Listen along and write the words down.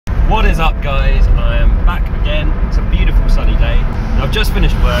What is up, guys? I am back again. It's a beautiful sunny day. I've just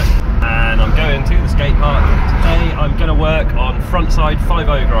finished work and I'm going to the skate park. Today I'm going to work on frontside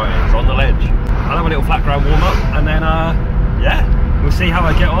 5-0 grinds on the ledge. I'll have a little flat ground warm up and then yeah, we'll see how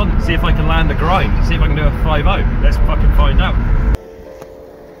I get on, see if I can land a grind, see if I can do a 5-0. Let's fucking find out.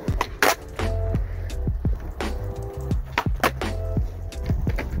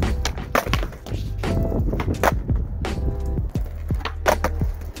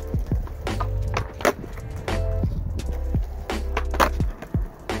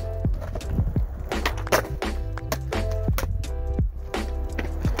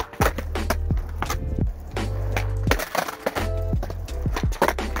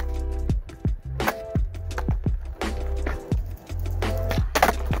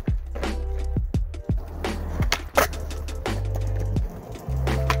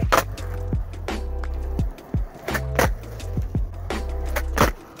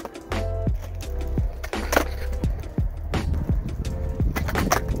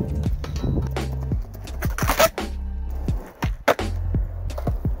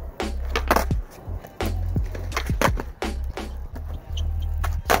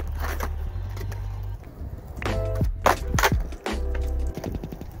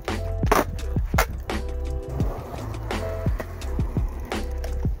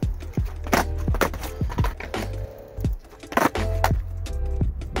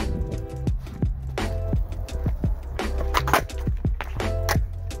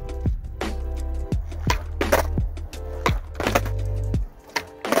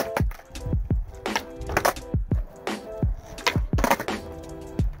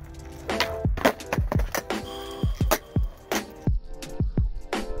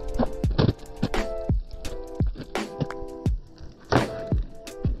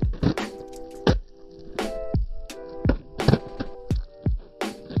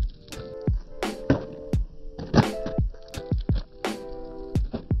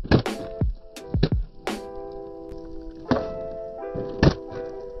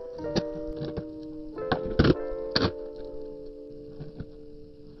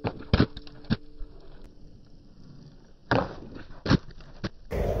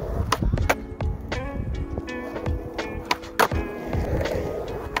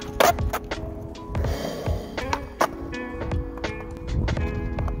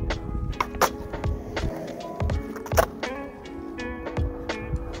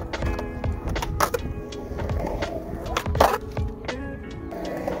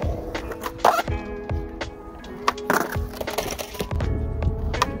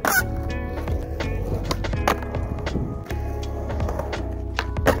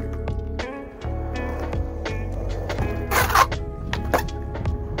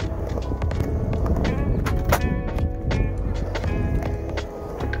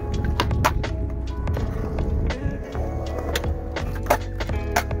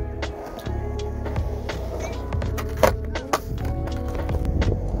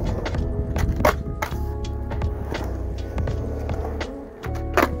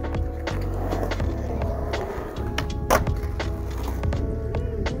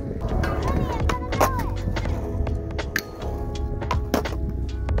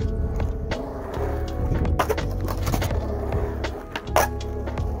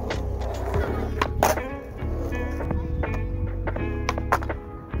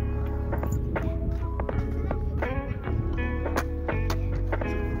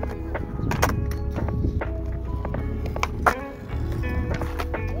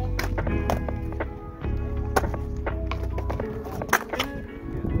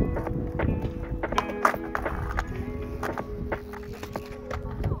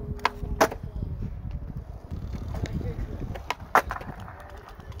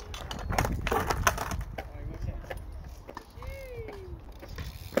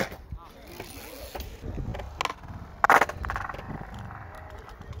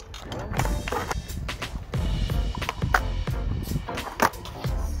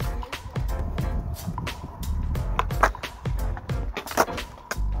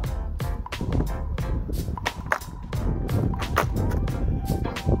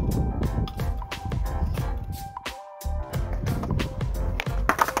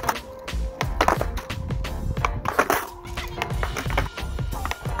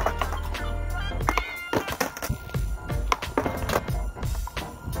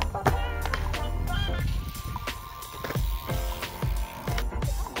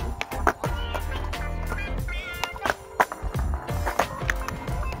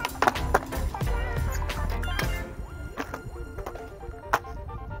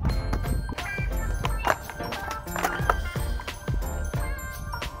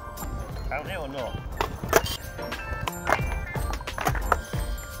 Count it or not?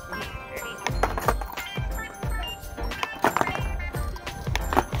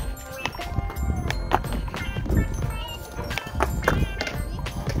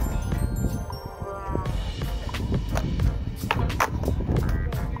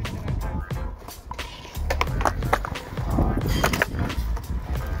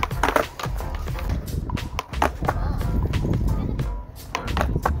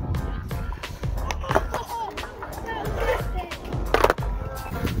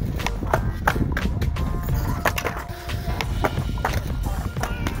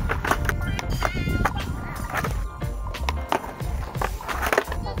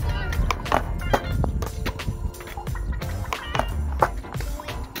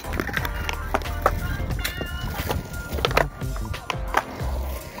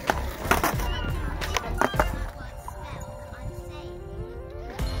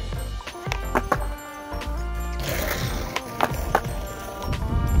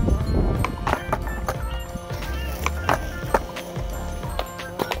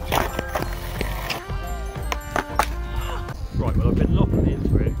 Right, well I've been locking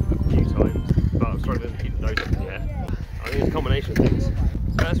into it a few times, but I'm struggling to keep the nose up in the air. I think it's a combination of things.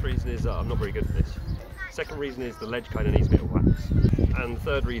 First reason is that I'm not very good at this. Second reason is the ledge kind of needs a bit of wax. And the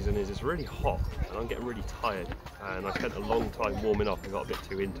third reason is it's really hot and I'm getting really tired, and I spent a long time warming up and got a bit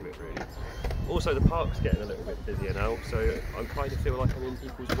too into it really. Also the park's getting a little bit busier now, so I kind of feel like I'm in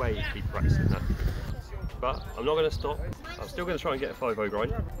people's way to keep practicing that. But I'm not going to stop. I'm still going to try and get a 5-0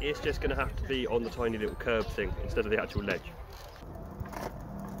 grind. It's just going to have to be on the tiny little curb thing instead of the actual ledge.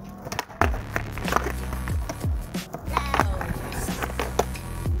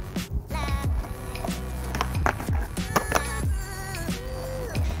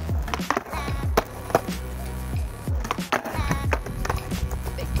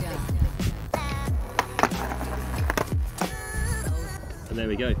 And there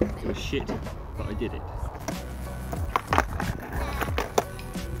we go. It was shit, but I did it.